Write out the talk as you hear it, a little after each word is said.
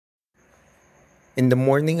In the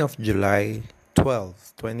morning of July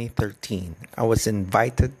 12, 2013, I was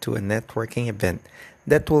invited to a networking event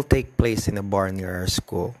that will take place in a bar near our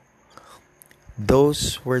school.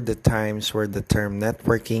 Those were the times where the term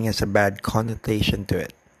networking has a bad connotation to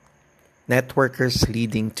it. Networkers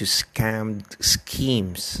leading to scammed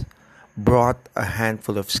schemes brought a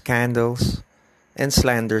handful of scandals and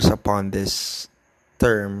slanders upon this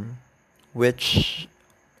term, which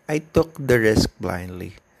I took the risk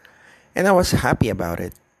blindly, and I was happy about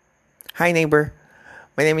it. Hi, neighbor.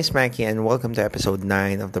 My name is Mackie, and welcome to episode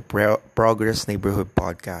 9 of the Progress Neighborhood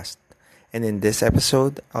podcast. And in this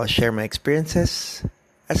episode, I'll share my experiences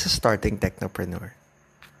as a starting technopreneur.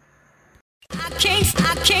 I can't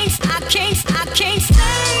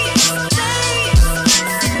stay.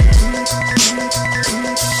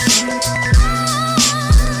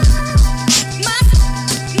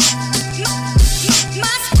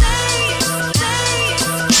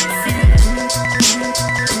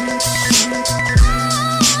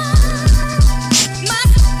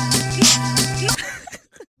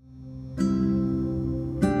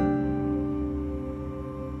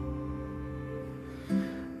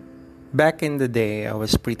 Back in the day, I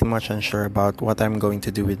was pretty much unsure about what I'm going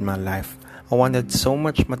to do with my life. I wanted so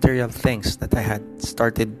much material things that I had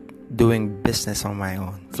started doing business on my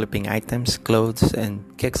own, flipping items, clothes, and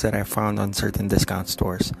kicks that I found on certain discount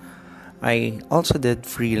stores. I also did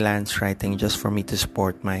freelance writing just for me to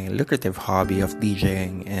support my lucrative hobby of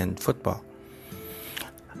DJing and football.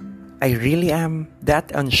 I really am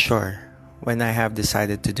that unsure when I have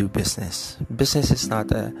decided to do business. Business is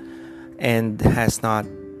not a and has not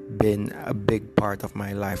been a big part of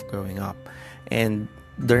my life growing up, and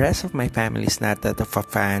the rest of my family is not that of a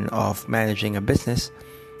fan of managing a business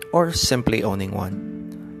or simply owning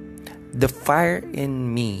one. The fire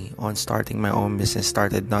in me on starting my own business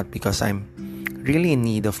started not because I'm really in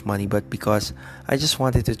need of money, but because I just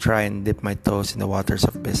wanted to try and dip my toes in the waters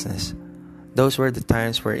of business. Those were the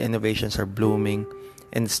times where innovations are blooming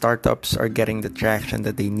and startups are getting the traction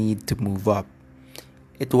that they need to move up.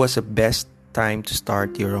 It was the best time to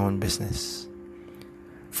start your own business.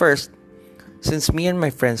 First, since me and my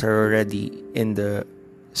friends are already in the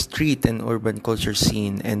street and urban culture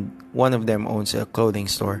scene, and one of them owns a clothing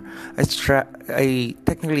store, I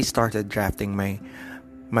technically started drafting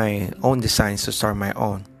my own designs to start my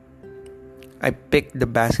own. I picked the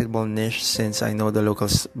basketball niche since I know the local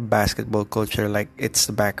basketball culture like it's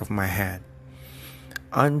the back of my hand.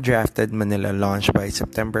 Undrafted Manila launched by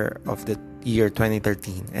September of the year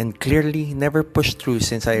 2013 and clearly never pushed through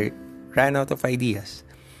since I ran out of ideas.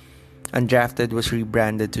 Undrafted was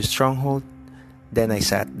rebranded to Stronghold, then I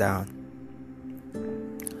sat down.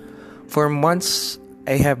 For months,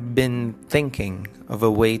 I have been thinking of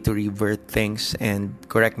a way to revert things and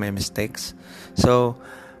correct my mistakes. So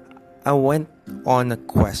I went on a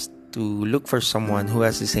quest to look for someone who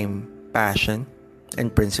has the same passion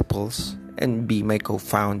and principles and be my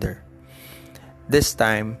co-founder. This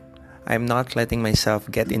time, I'm not letting myself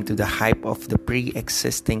get into the hype of the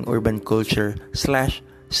pre-existing urban culture /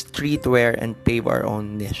 streetwear and pave our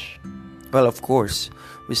own niche. Well, of course,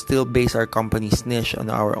 we still base our company's niche on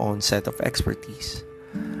our own set of expertise.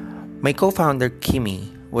 My co-founder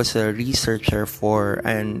Kimi was a researcher for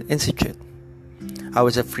an institute. I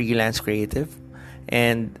was a freelance creative,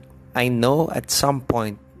 and I know at some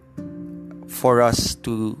point for us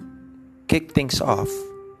to kick things off,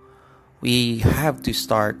 we have to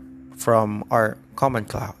start from our common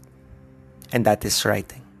cloud, and that is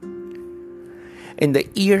writing. In the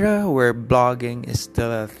era where blogging is still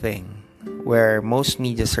a thing, where most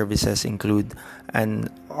media services include an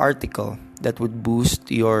article that would boost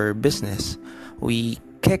your business, we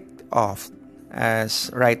kicked off as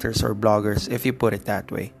writers or bloggers, if you put it that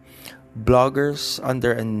way. Bloggers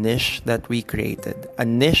under a niche that we created, a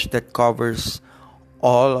niche that covers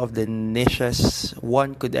all of the niches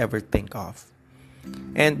one could ever think of.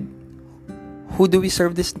 And who do we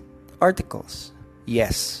serve these articles?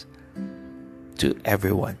 Yes, to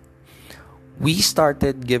everyone. We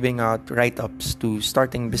started giving out write-ups to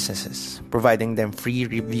starting businesses, providing them free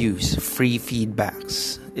reviews, free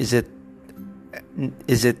feedbacks. Is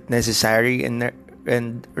it necessary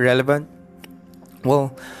and relevant?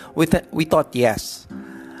 Well, we thought yes.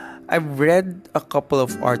 I've read a couple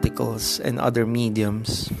of articles in other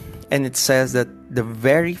mediums, and it says that the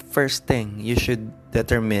very first thing you should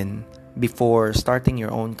determine before starting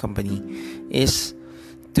your own company is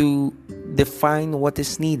to define what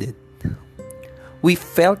is needed. We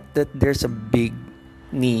felt that there's a big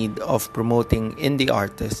need of promoting indie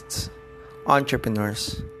artists,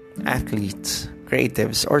 entrepreneurs, athletes,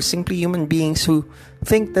 creatives, or simply human beings who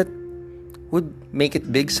think that would make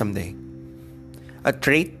it big someday. a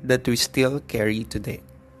trait that we still carry today.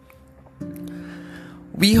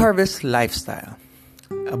 We Harvest Lifestyle,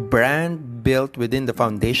 a brand built within the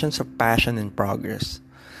foundations of passion and progress.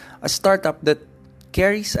 A startup that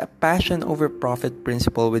carries a passion over profit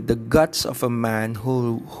principle with the guts of a man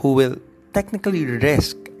who will technically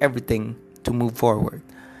risk everything to move forward.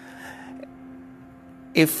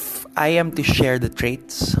 If I am to share the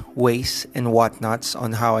traits, ways, and whatnots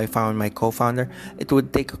on how I found my co-founder, it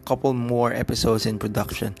would take a couple more episodes in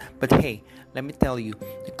production. But hey, let me tell you,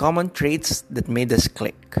 the common traits that made us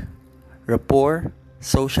click: rapport,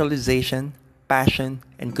 socialization, passion,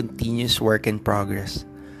 and continuous work in progress.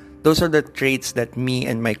 Those are the traits that me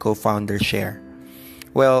and my co-founder share.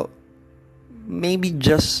 Well, maybe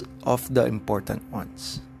just of the important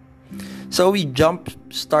ones. So we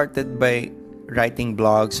started by writing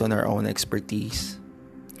blogs on our own expertise.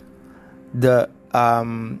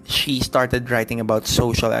 She started writing about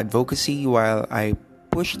social advocacy while I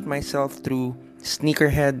pushed myself through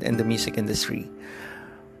sneakerhead and the music industry.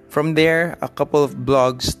 From there, a couple of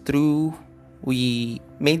blogs through, we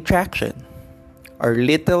made traction. Our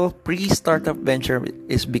little pre-startup venture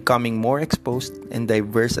is becoming more exposed and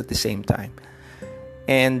diverse at the same time.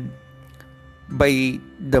 And by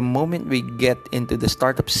the moment we get into the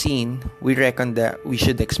startup scene, we reckon that we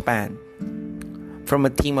should expand. From a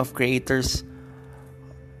team of creators,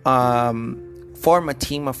 form a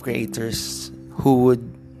team of creators who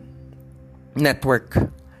would network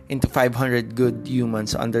into 500 good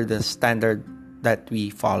humans under the standard that we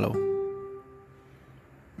follow.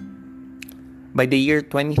 By the year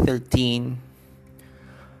 2013,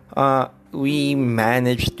 we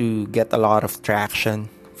managed to get a lot of traction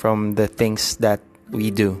from the things that we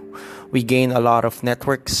do. We gained a lot of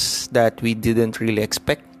networks that we didn't really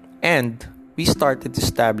expect, and we started to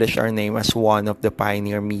establish our name as one of the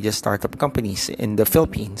pioneer media startup companies in the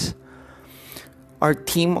Philippines. Our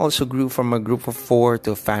team also grew from a group of 4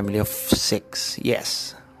 to a family of 6.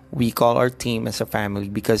 Yes, we call our team as a family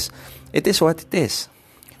because it is what it is.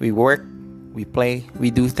 We work, we play,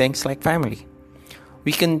 we do things like family.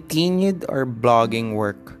 We continued our blogging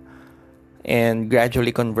work and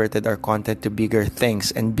gradually converted our content to bigger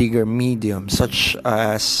things and bigger mediums such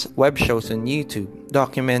as web shows on YouTube,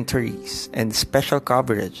 documentaries, and special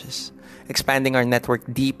coverages, expanding our network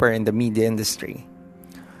deeper in the media industry.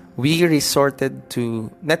 We resorted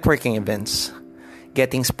to networking events,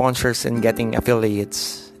 getting sponsors and getting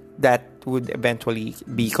affiliates that would eventually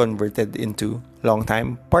be converted into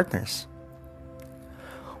long-time partners.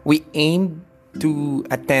 We aimed to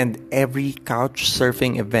attend every couch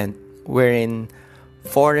surfing event wherein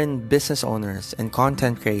foreign business owners and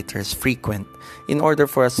content creators frequent in order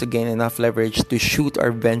for us to gain enough leverage to shoot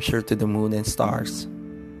our venture to the moon and stars.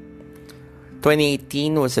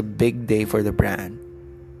 2018 was a big day for the brand.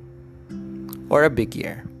 Or a big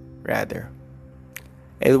year, rather.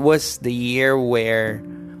 It was the year where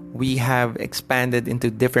we have expanded into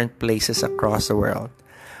different places across the world.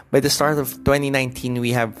 By the start of 2019,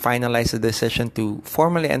 we have finalized the decision to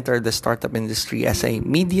formally enter the startup industry as a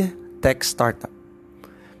media tech startup,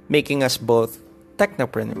 making us both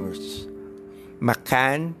technopreneurs.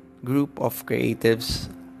 McCann Group of Creatives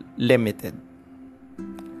Limited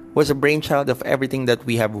was a brainchild of everything that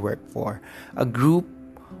we have worked for, a group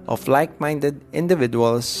of like-minded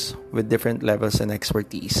individuals with different levels and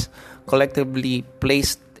expertise, collectively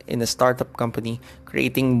placed in a startup company,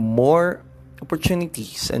 creating more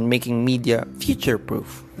opportunities and making media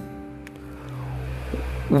future-proof.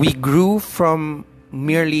 We grew from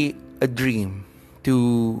merely a dream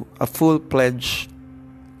to a full-fledged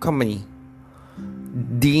company,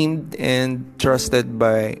 deemed and trusted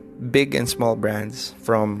by big and small brands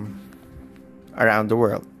from around the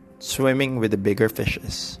world, swimming with the bigger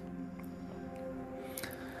fishes.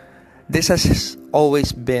 This has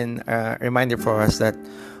always been a reminder for us that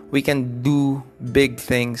we can do big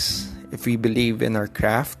things if we believe in our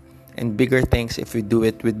craft, and bigger things if we do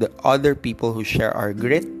it with the other people who share our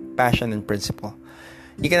grit, passion, and principle.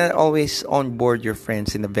 You cannot always onboard your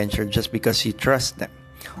friends in a venture just because you trust them.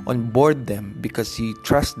 Onboard them because you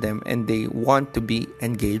trust them and they want to be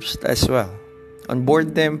engaged as well.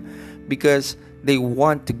 Onboard them because they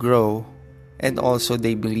want to grow and also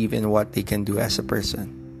they believe in what they can do as a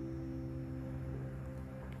person.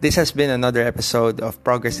 This has been another episode of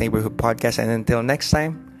Progress Neighborhood Podcast, and until next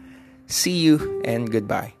time, see you and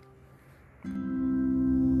goodbye.